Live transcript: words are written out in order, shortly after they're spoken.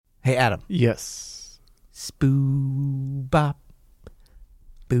Hey, Adam. Yes. Spoo bop,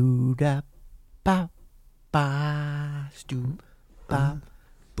 boo da bop, ba stoo bop,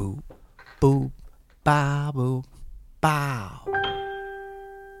 boo boo ba boo bow.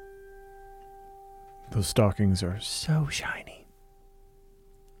 Those stockings are so shiny.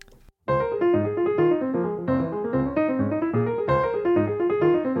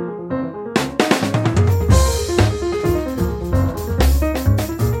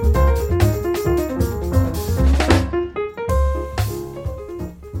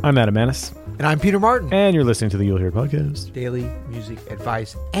 I'm Adam Manis. And I'm Peter Martin. And you're listening to the You'll Hear podcast. Daily music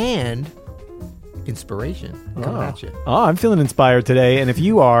advice and inspiration coming at you. Oh, I'm feeling inspired today. And if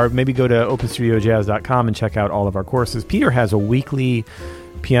you are, maybe go to openstudiojazz.com and check out all of our courses. Peter has a weekly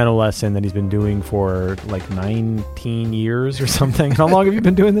piano lesson that he's been doing for like 19 years or something. How long have you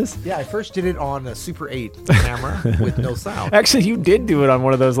been doing this? Yeah, I first did it on a Super 8 camera with no sound. Actually, you did do it on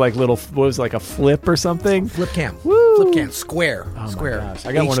one of those like little, what was it, like a flip or something? Flip cam. Woo! Flip cam. Square. Oh Square. my gosh.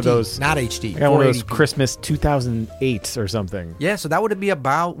 I got HD, one of those. Not HD. I got one of those 480p. Christmas 2008 or something. Yeah, so that would be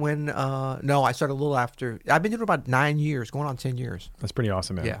about when, no, I started a little after. I've been doing it about 9 years, going on 10 years. That's pretty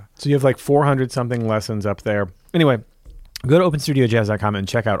awesome, man. Yeah. So you have like 400 something lessons up there. Anyway, go to openstudiojazz.com and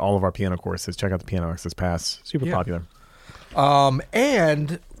check out all of our piano courses. Check out the Piano Access Pass. Super popular.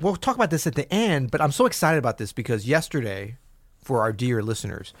 And we'll talk about this at the end, but I'm so excited about this because yesterday, for our dear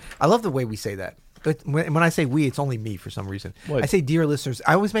listeners, I love the way we say that. But when I say we, it's only me for some reason. What? I say dear listeners.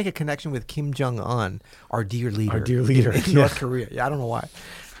 I always make a connection with Kim Jong-un, our dear leader. Our dear leader. In North Korea. Yeah, I don't know why.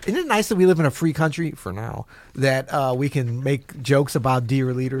 Isn't it nice that we live in a free country, for now, that we can make jokes about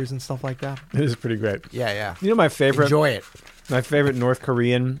dear leaders and stuff like that? It is pretty great. Yeah, yeah. You know my favorite Enjoy it. North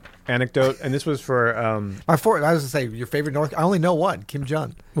Korean anecdote, and this was for I was going to say, your favorite North... I only know one, Kim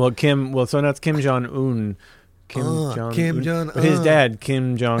Jong. so that's Kim Jong-un. Kim Jong-un. But his dad,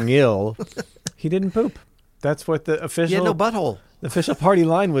 Kim Jong-il, he didn't poop. That's what the official... He had no butthole. The official party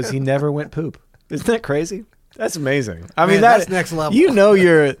line was he never went poop. Isn't that crazy? That's amazing. I Man, mean, that's next level. You know,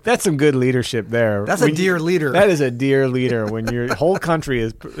 that's some good leadership there. That's a dear leader. That is a dear leader when your whole country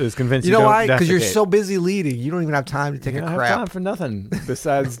is convinced you know don't why? Because you're defecate. so busy leading, you don't even have time to take You a don't crap. have time for nothing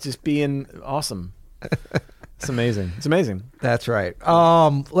besides just being awesome. It's amazing. It's amazing. That's right.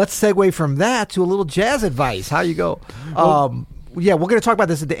 Let's segue from that to a little jazz advice. How you go? Yeah, we're going to talk about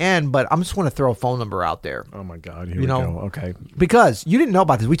this at the end, but I just want to throw a phone number out there. Oh my God! Here we go. Okay. Because you didn't know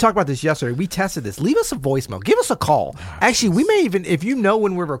about this. We talked about this yesterday. We tested this. Leave us a voicemail. Give us a call. Actually, we may even, if you know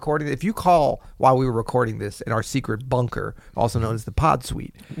when we're recording, if you call while we were recording this in our secret bunker, also known as the Pod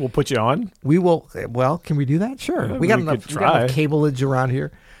Suite, We'll put you on. we will. Well, can we do that? Sure. Yeah, we got we enough could try. cableage around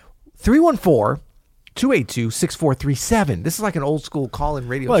here. 314-282-6437. This is like an old school call-in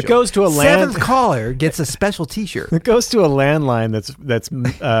radio show. Well, it goes to a Seventh caller gets a special T-shirt. It goes to a landline that's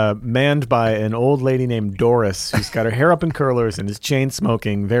manned by an old lady named Doris who's got her hair up in curlers and is chain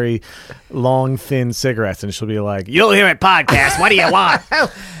smoking very long, thin cigarettes. And she'll be like, "You'll Hear It podcast. What do you want?"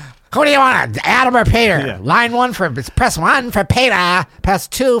 Who do you want? Adam or Peter? Yeah. Line 1 press 1 for Peter. Press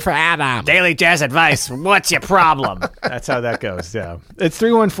 2 for Adam. Daily jazz advice. What's your problem? That's how that goes. Yeah. It's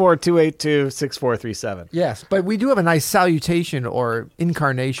 314-282-6437. Yes, but we do have a nice salutation or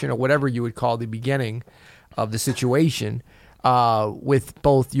incarnation or whatever you would call the beginning of the situation with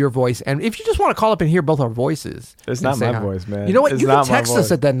both your voice and if you just want to call up and hear both our voices. It's and not say my hi. voice, man. You know what? It's You can not my text us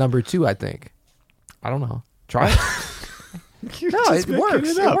voice. at that number too, I think. I don't know. Try it. You're No, just it making works.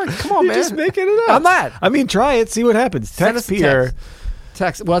 It It up. works. Come on, You're man. just making it up. I'm not. I mean, try it. See what happens. Send us Text a Peter.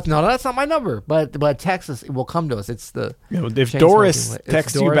 text. Well, no, that's not my number. But text us. It will come to us. It's the If chain Doris smoking. It's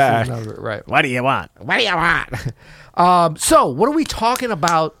texts you Doris's back, number, right? what do you want? What do you want? So, what are we talking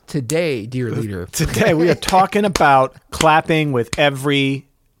about today, dear leader? Today we are talking about clapping with every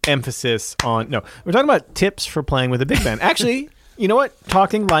emphasis on... No, we're talking about tips for playing with a big band. Actually, you know what?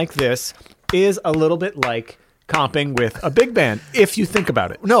 Talking like this is a little bit like comping with a big band, if you think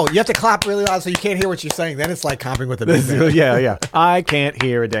about it. No, you have to clap really loud so you can't hear what you're saying. Then it's like comping with a big band. Yeah. I can't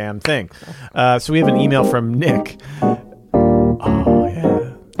hear a damn thing. So we have an email from Nick. Oh,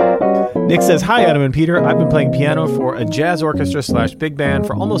 yeah. Nick says, "Hi, Adam and Peter. I've been playing piano for a jazz orchestra / big band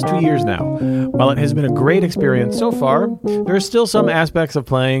for almost 2 years now. While it has been a great experience so far, there are still some aspects of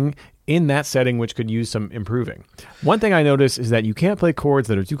playing in that setting which could use some improving. One thing I notice is that you can't play chords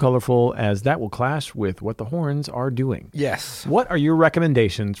that are too colorful, as that will clash with what the horns are doing. Yes. What are your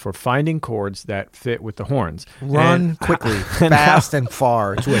recommendations for finding chords that fit with the horns? Run quickly, fast and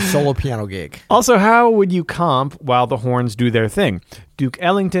far to a solo piano gig. Also, how would you comp while the horns do their thing? Duke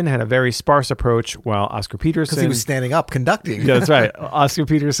Ellington had a very sparse approach, while Oscar Peterson... Because he was standing up conducting. That's right. Oscar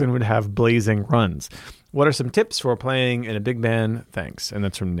Peterson would have blazing runs. What are some tips for playing in a big band? Thanks. And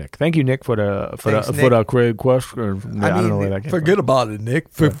that's from Nick. Thank you, Nick, for the great question. I don't know where that came forget from. about it, Nick.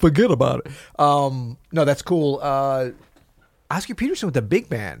 Forget about it. No, that's cool. Oscar Peterson with the big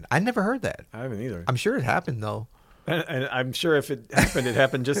band. I never heard that. I haven't either. I'm sure it happened, though. And I'm sure if it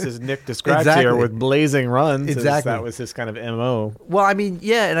happened just as Nick described here with blazing runs. Exactly. That was his kind of MO. Well, I mean,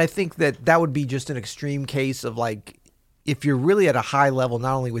 yeah, and I think that would be just an extreme case of like, if you're really at a high level,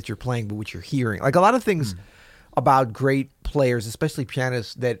 not only with your playing, but with your hearing. Like a lot of things about great players, especially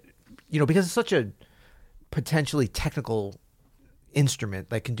pianists, that, because it's such a potentially technical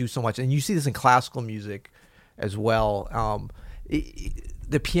instrument that can do so much. And you see this in classical music as well.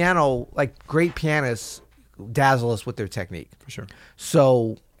 The piano, like great pianists, dazzle us with their technique. For sure.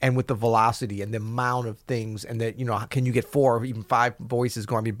 So, and with the velocity and the amount of things, and that, can you get 4 or even 5 voices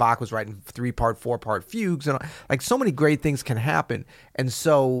going? I mean, Bach was writing 3-part, 4-part fugues, and like so many great things can happen. And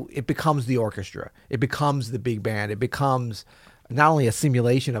so it becomes the orchestra. It becomes the big band. It becomes not only a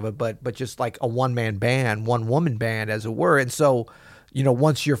simulation of it, but just like a one-man band, one-woman band, as it were. And so,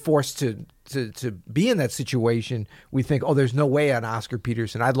 once you're forced to be in that situation, we think, oh, there's no way an Oscar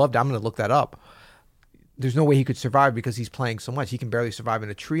Peterson. I'm going to look that up. There's no way he could survive because he's playing so much. He can barely survive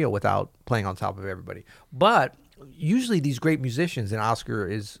in a trio without playing on top of everybody. But usually these great musicians, and Oscar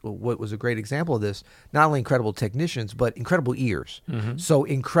is what was a great example of this, not only incredible technicians, but incredible ears. Mm-hmm. So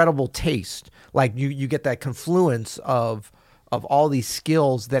incredible taste. Like you get that confluence of all these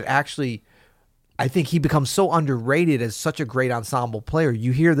skills that actually, I think he becomes so underrated as such a great ensemble player.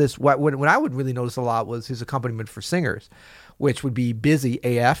 You hear this, what I would really notice a lot was his accompaniment for singers, which would be busy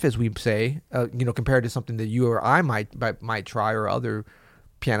AF, as we say, compared to something that you or I might try, or other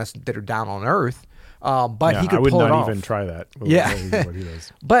pianists that are down on earth. But he could pull it off. I would not even try that. What he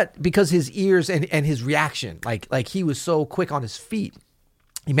does. But because his ears and his reaction, like he was so quick on his feet.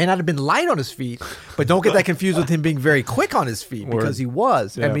 He may not have been light on his feet, but don't get that confused with him being very quick on his feet, because he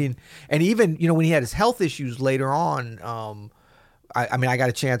was. Yeah. I mean, and even, when he had his health issues later on, I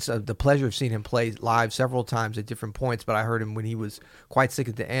got the pleasure of seeing him play live several times at different points, but I heard him when he was quite sick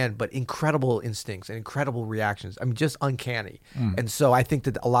at the end, but incredible instincts and incredible reactions. I mean, just uncanny. And so I think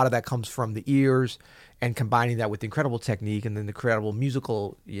that a lot of that comes from the ears, and combining that with incredible technique, and then the incredible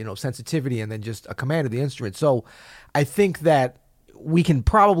musical, sensitivity, and then just a command of the instrument. So I think that we can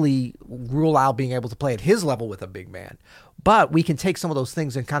probably rule out being able to play at his level with a big band, but we can take some of those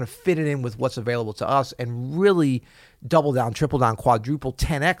things and kind of fit it in with what's available to us, and really double down, triple down, quadruple,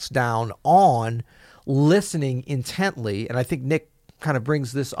 10x down on listening intently. And I think Nick kind of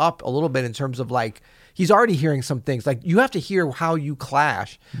brings this up a little bit in terms of like, he's already hearing some things. Like, you have to hear how you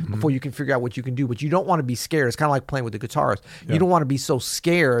clash before you can figure out what you can do, but you don't want to be scared. It's kind of like playing with the guitarist. Yeah. You don't want to be so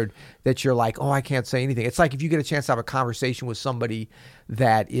scared that you're like, oh, I can't say anything. It's like if you get a chance to have a conversation with somebody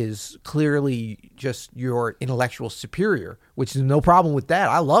that is clearly just your intellectual superior, which is no problem with that.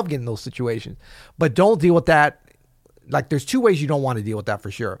 I love getting those situations, but don't deal with that. Like, there's 2 ways you don't want to deal with that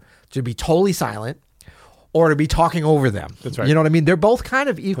for sure: to be totally silent, or to be talking over them. That's right. You know what I mean? They're both kind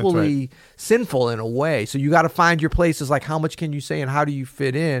of equally sinful in a way. So you got to find your places. Like, how much can you say and how do you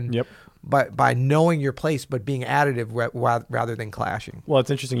fit in? Yep. By knowing your place, but being additive rather than clashing. Well, it's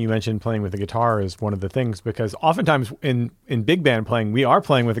interesting you mentioned playing with the guitar as one of the things, because oftentimes in big band playing, we are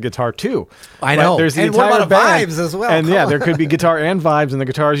playing with the guitar too. I know. But there's the and entire what about band, vibes as well? And yeah, there could be guitar and vibes, and the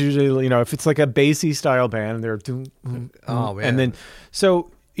guitar is usually, if it's like a bassy style band, they're oh man. And then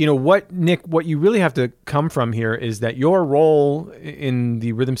so. What you really have to come from here is that your role in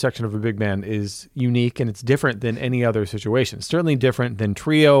the rhythm section of a big band is unique, and it's different than any other situation. Certainly different than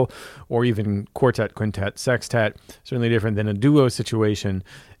trio or even quartet, quintet, sextet. Certainly different than a duo situation.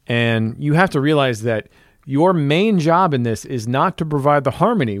 And you have to realize that your main job in this is not to provide the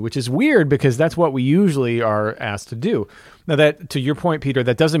harmony, which is weird because that's what we usually are asked to do. Now, that, to your point, Peter,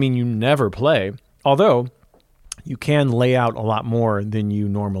 that doesn't mean you never play, although you can lay out a lot more than you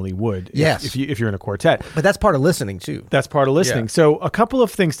normally would. Yes. If you're in a quartet. But that's part of listening too. That's part of listening. Yeah. So a couple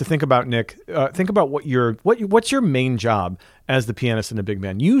of things to think about, Nick. Think about what's your main job as the pianist in a big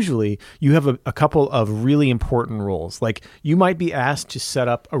band. Usually you have a couple of really important roles. Like, you might be asked to set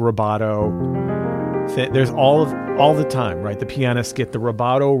up a rubato. There's all the time, right? The pianists get the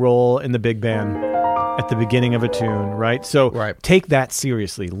rubato role in the big band at the beginning of a tune, right? So Take that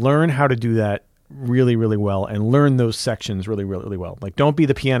seriously. Learn how to do that really, really well, and learn those sections really, really, really well. Like, don't be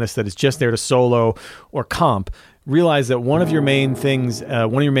the pianist that is just there to solo or comp. Realize that one of your main things,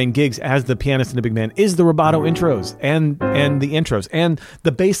 one of your main gigs as the pianist in a big band is the rubato intros and the intros and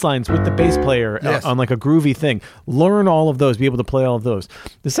the bass lines with the bass player on like a groovy thing. Learn all of those, be able to play all of those.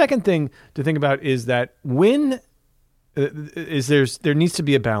 The second thing to think about is that when there needs to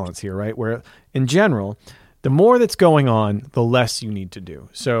be a balance here, right? Where in general, the more that's going on, the less you need to do.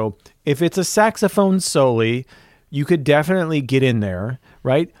 So if it's a saxophone solely, you could definitely get in there,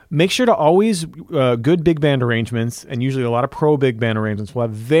 right? Make sure to always good big band arrangements, and usually a lot of pro big band arrangements will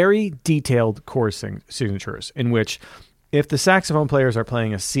have very detailed chord signatures in which if the saxophone players are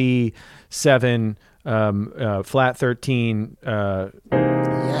playing a C7, flat 13,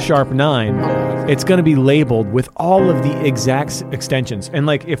 sharp 9, it's going to be labeled with all of the exact extensions. And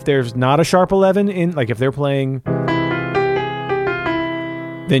like if there's not a sharp 11 in, like if they're playing,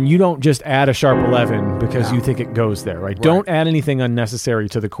 then you don't just add a sharp 11 because you think it goes there, right? Don't add anything unnecessary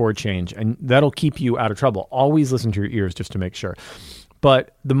to the chord change, and that'll keep you out of trouble. Always listen to your ears just to make sure.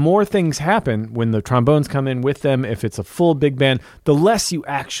 But the more things happen when the trombones come in with them, if it's a full big band, the less you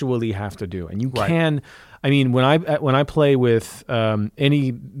actually have to do. And you can, I mean, when I play with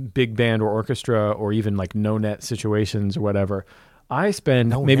any big band or orchestra or even like no net situations or whatever, I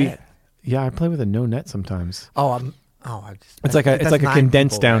spend I play with a no net sometimes. It's like a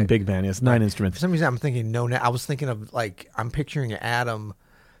condensed down big band. It's 9 instruments. For some reason, I'm thinking no net. I was thinking of I'm picturing Adam.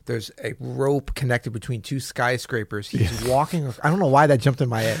 There's a rope connected between two skyscrapers. He's walking. I don't know why that jumped in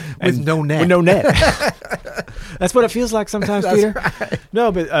my head. With no net. With no net. That's what it feels like sometimes, Peter. Right.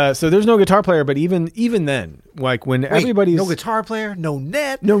 No, but so there's no guitar player. But even then, like when everybody's no guitar player, no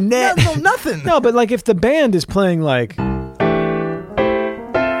net, no nothing. No, but like if the band is playing like.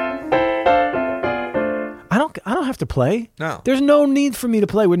 I don't have to play. No. There's no need for me to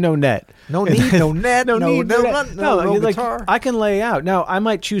play with no net. No need, no net, no like, guitar. I can lay out. Now, I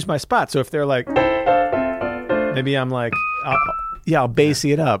might choose my spot. So if they're like, maybe I'm like, I'll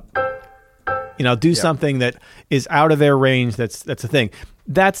bassy it up. I'll do something that is out of their range. That's a thing.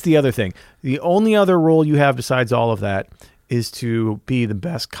 That's the other thing. The only other role you have besides all of that is to be the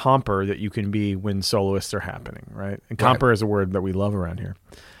best comper that you can be when soloists are happening, right? And comper is a word that we love around here.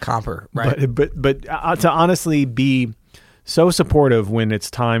 Comper, right? But to honestly be so supportive when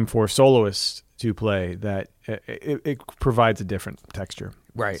it's time for soloists to play, that it provides a different texture,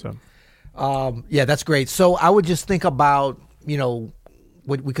 right? So, that's great. So I would just think about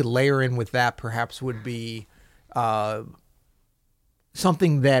what we could layer in with that. Perhaps would be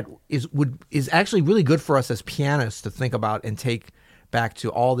something that is actually really good for us as pianists to think about and take back to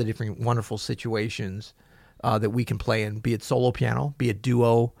all the different wonderful situations that we can play in, be it solo piano, be it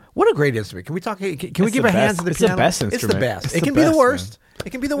duo. What a great instrument. Can we talk? Can we give a hand to the piano? It's the best instrument. It's the best. It can be the worst.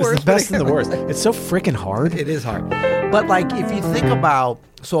 It can be the worst. It's the best and the worst. It's so freaking hard. It is hard. But like if you think about,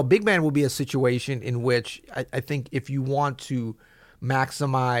 so a big band will be a situation in which I think if you want to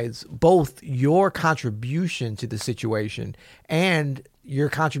maximize both your contribution to the situation and your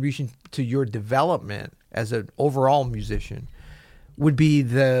contribution to your development as an overall musician, would be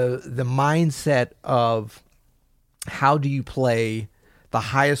the mindset of how do you play the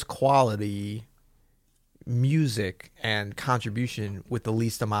highest quality music and contribution with the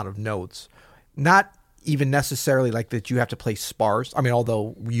least amount of notes. Not even necessarily like that you have to play sparse. I mean,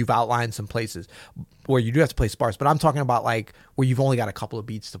 although you've outlined some places where you do have to play sparse, but I'm talking about like where you've only got a couple of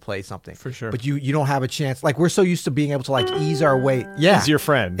beats to play something. For sure. But you don't have a chance. Like we're so used to being able to like ease our way. Yeah. Ease your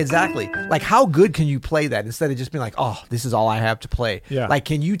friend. Exactly. Like how good can you play that instead of just being like, oh, this is all I have to play. Yeah. Like,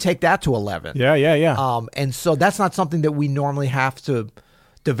 can you take that to 11? Yeah. And so that's not something that we normally have to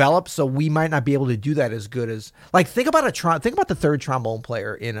develop, so we might not be able to do that as good as like think about the third trombone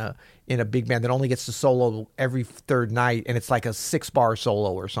player in a big band that only gets to solo every third night, and it's like a 6-bar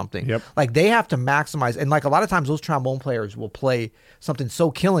solo or something. Yep. Like they have to maximize, and like a lot of times those trombone players will play something so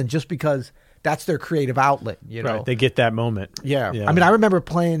killing just because that's their creative outlet, Right. They get that moment. Yeah. I mean, I remember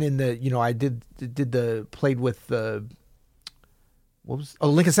playing in the, I played with the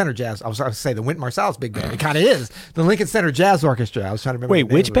Lincoln Center Jazz. I was going to say the Wynton Marsalis big band. It kind of is the Lincoln Center Jazz Orchestra. I was trying to remember. Wait,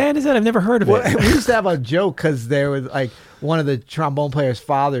 which band is that? I've never heard of it. We used to have a joke because there was like one of the trombone players'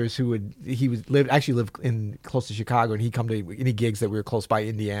 fathers who lived in close to Chicago, and he'd come to any gigs that we were close by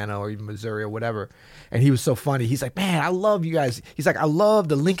Indiana or even Missouri or whatever. And he was so funny. He's like, man, I love you guys. He's like, I love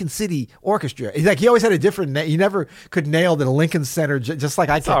the Lincoln City Orchestra. He's like, he always had a different name. He never could nail the Lincoln Center just like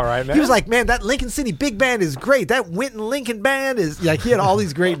I can. All right, man. He was like, man, that Lincoln City big band is great. That Wynton Lincoln band is like, he had all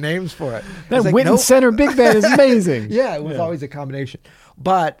these great names for it. That Wynton Center big band is amazing. Yeah, it was always a combination.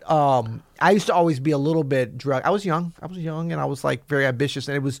 But I used to always be a little bit drug. I was young, and I was like very ambitious.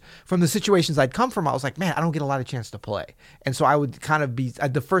 And it was from the situations I'd come from. I was like, man, I don't get a lot of chance to play. And so I would kind of be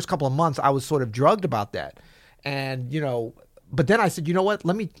the first couple of months. I was sort of drugged about that, and But then I said, you know what?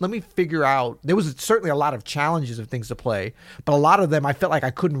 Let me figure out. There was certainly a lot of challenges of things to play, but a lot of them I felt like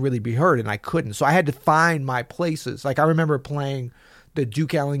I couldn't really be heard, and I couldn't. So I had to find my places. Like I remember playing the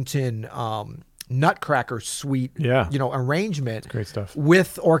Duke Ellington Nutcracker suite, Yeah. arrangement. Great stuff.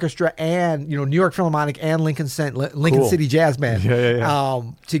 With orchestra and, New York Philharmonic and Lincoln Cool. City Jazz Band Yeah.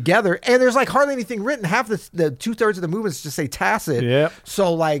 together. And there's like hardly anything written. Half the 2/3 of the movements just say tacit. Yep.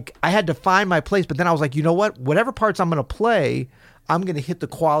 So like I had to find my place, but then I was like, you know what? Whatever parts I'm going to play, I'm going to hit the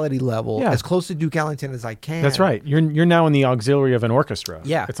quality level as close to Duke Ellington as I can. That's right. You're now in the auxiliary of an orchestra.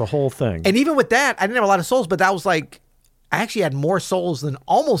 Yeah. It's a whole thing. And even with that, I didn't have a lot of solos, but that was like, I actually had more solos than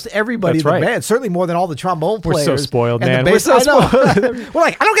almost everybody That's in the right. band. Certainly more than all the trombone We're players. so spoiled, and the man. bass- We're so I know. spoiled. We're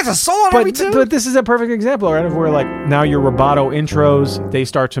like, I don't get a solo on every tune. But this is a perfect example, right? Of where like now your rubato intros, they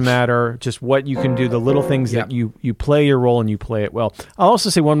start to matter. Just what you can do, the little things that you play your role and you play it well. I'll also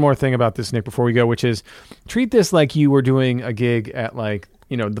say one more thing about this, Nick, before we go, which is treat this like you were doing a gig at like,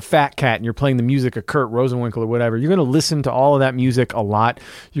 the Fat Cat, and you're playing the music of Kurt Rosenwinkel or whatever. You're going to listen to all of that music a lot.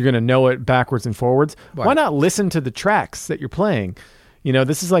 You're going to know it backwards and forwards. Right. Why not listen to the tracks that you're playing?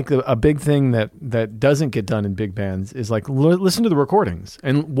 This is like a big thing that doesn't get done in big bands is like listen to the recordings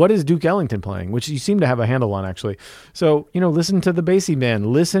and what is Duke Ellington playing, which you seem to have a handle on actually. So, listen to the Basie band,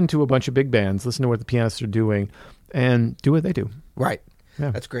 listen to a bunch of big bands, listen to what the pianists are doing and do what they do. Right.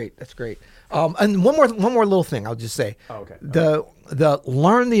 Yeah. That's great. That's great. And one more little thing I'll just say. Oh, okay. The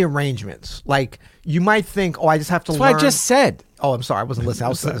learn the arrangements. Like you might think, I just have to That's learn. what I just said. Oh, I'm sorry. I wasn't listening. I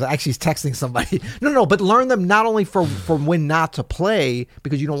was actually texting somebody. No, but learn them not only for when not to play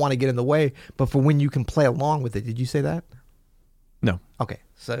because you don't want to get in the way, but for when you can play along with it. Did you say that? No. Okay.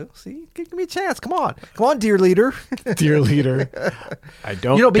 So, see, give me a chance. Come on, dear leader. Dear leader. I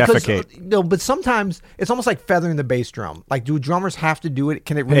don't defecate. But sometimes it's almost like feathering the bass drum. Like, do drummers have to do it?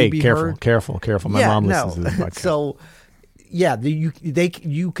 Can it really be heard? Careful. My mom listens to this podcast. So, yeah,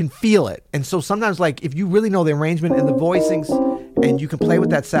 you can feel it. And so sometimes, like, if you really know the arrangement and the voicings and you can play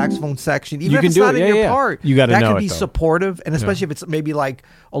with that saxophone section, even if it's not in your part, you gotta that know can it, be though. supportive. And especially if it's maybe like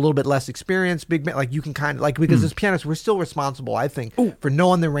a little bit less experienced, big band, like you can kind of like, because as pianists, we're still responsible, I think, for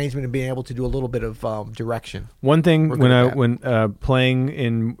knowing the arrangement and being able to do a little bit of direction. One thing We're good at when playing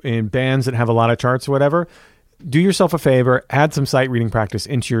in bands that have a lot of charts or whatever, do yourself a favor, add some sight reading practice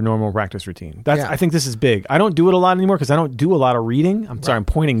into your normal practice routine. I think this is big. I don't do it a lot anymore because I don't do a lot of reading. I'm sorry, I'm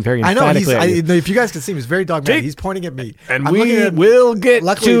pointing very emphatically at you. if you guys can see him, he's very dogmatic. He's pointing at me. And we will get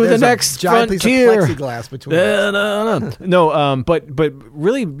to the next giant frontier. piece of plexiglass between us. No, but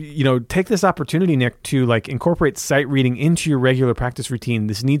really, take this opportunity, Nick, to like incorporate sight reading into your regular practice routine.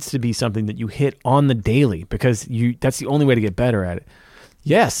 This needs to be something that you hit on the daily because that's the only way to get better at it.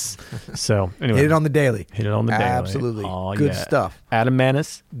 Yes. So anyway, Hit it on the daily. Absolutely. Oh, good stuff. Adam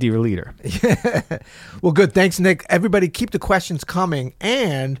Manis, dear leader. Well, good. Thanks, Nick. Everybody keep the questions coming.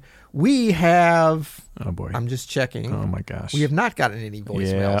 And we have... Oh, boy. I'm just checking. Oh, my gosh. We have not gotten any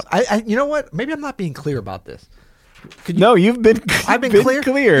voicemails. Yeah. You know what? Maybe I'm not being clear about this. You've been I've been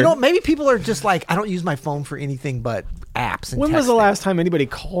clear. Maybe people are just like, I don't use my phone for anything but apps and When was the texting. last time anybody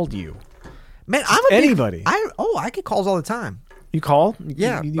called you? Man, anybody. I get calls all the time. You call?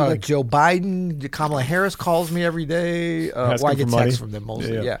 Yeah, You like, Joe Biden, Kamala Harris calls me every day. I get texts from them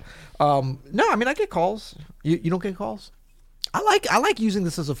mostly. Yeah. No, I mean I get calls. You don't get calls? I like using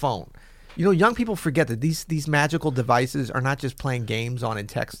this as a phone. Young people forget that these magical devices are not just playing games on and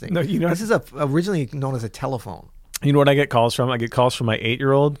texting. No, this is originally known as a telephone. You know what I get calls from? I get calls from my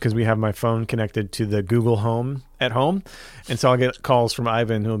 8-year-old because we have my phone connected to the Google Home at home, and so I'll get calls from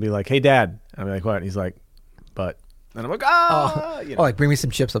Ivan who'll be like, "Hey, Dad," I'm like, "What?" And he's like, "But." And I'm like, like bring me some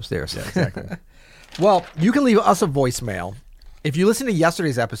chips upstairs. Yeah, exactly. Well, you can leave us a voicemail. If you listen to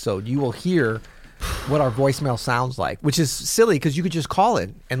yesterday's episode, you will hear what our voicemail sounds like, which is silly because you could just call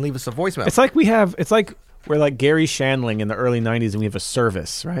it and leave us a voicemail. It's like we're like Gary Shandling in the early 90s and we have a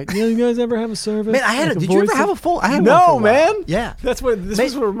service, right? You guys ever have a service? Man, did you ever have a phone? I had one for No, a while. man. Yeah. This is what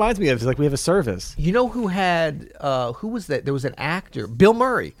it reminds me of. It's like we have a service. You know who had, who was that? There was an actor, Bill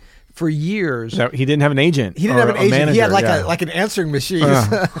Murray. For years, No, he didn't have an agent. He didn't have an agent. Manager, he had like an answering machine.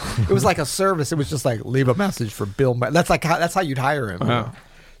 It was like a service. It was just like leave a message for Bill. That's how you'd hire him.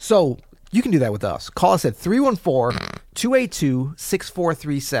 So you can do that with us. Call us at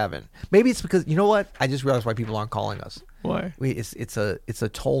 314-282-6437. Maybe it's because you know what? I just realized why people aren't calling us. Why? It's a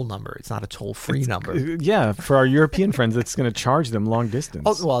toll number. It's not a toll-free number. Yeah, for our European friends, it's going to charge them long distance.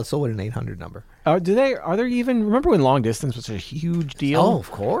 Oh, well, so would an 800 number. Are there even? Remember when long distance was a huge deal? Oh,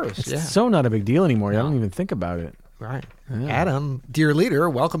 of course. It's so not a big deal anymore. I don't even think about it. Right. Yeah. Adam, dear leader,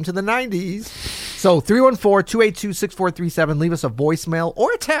 welcome to the 90s. So 314-282-6437. Leave us a voicemail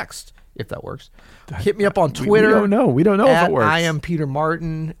or a text, if that works. Hit me up on Twitter. We don't know. We don't know if it works. I am Peter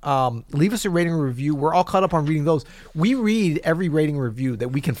Martin. Leave us a rating and review. We're all caught up on reading those. We read every rating review that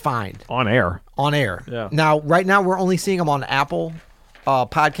we can find. On air. On air. Yeah. Now, right now, we're only seeing them on Apple,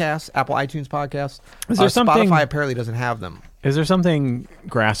 podcasts, Apple iTunes podcasts. Is there something? Spotify apparently doesn't have them. Is there something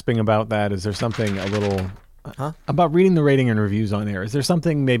grasping about that? Is there something a little Huh? about reading the rating and reviews on air? Is there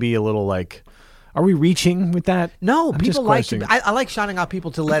something maybe a little like? Are we reaching with that? No, I'm just people like. questioning. I like shouting out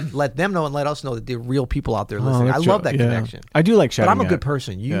people to let them know and let us know that they're real people out there listening. I love that connection. I do like But shouting. I'm a good out.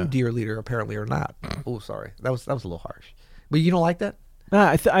 person. You, Yeah. dear leader, apparently are not. Oh, sorry. That was a little harsh. But you don't like that?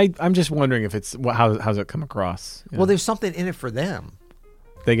 I'm just wondering if it's how's it come across? Well, there's something in it for them.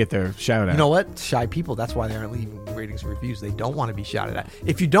 They get their shout out. You know what? Shy people, that's why they aren't leaving ratings and reviews. They don't want to be shouted at.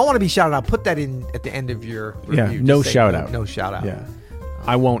 If you don't want to be shouted out, put that in at the end of your review. Yeah, Just no say shout out. No shout out. Yeah,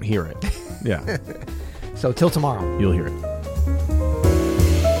 I won't hear it. Yeah, So till tomorrow. you'll hear it.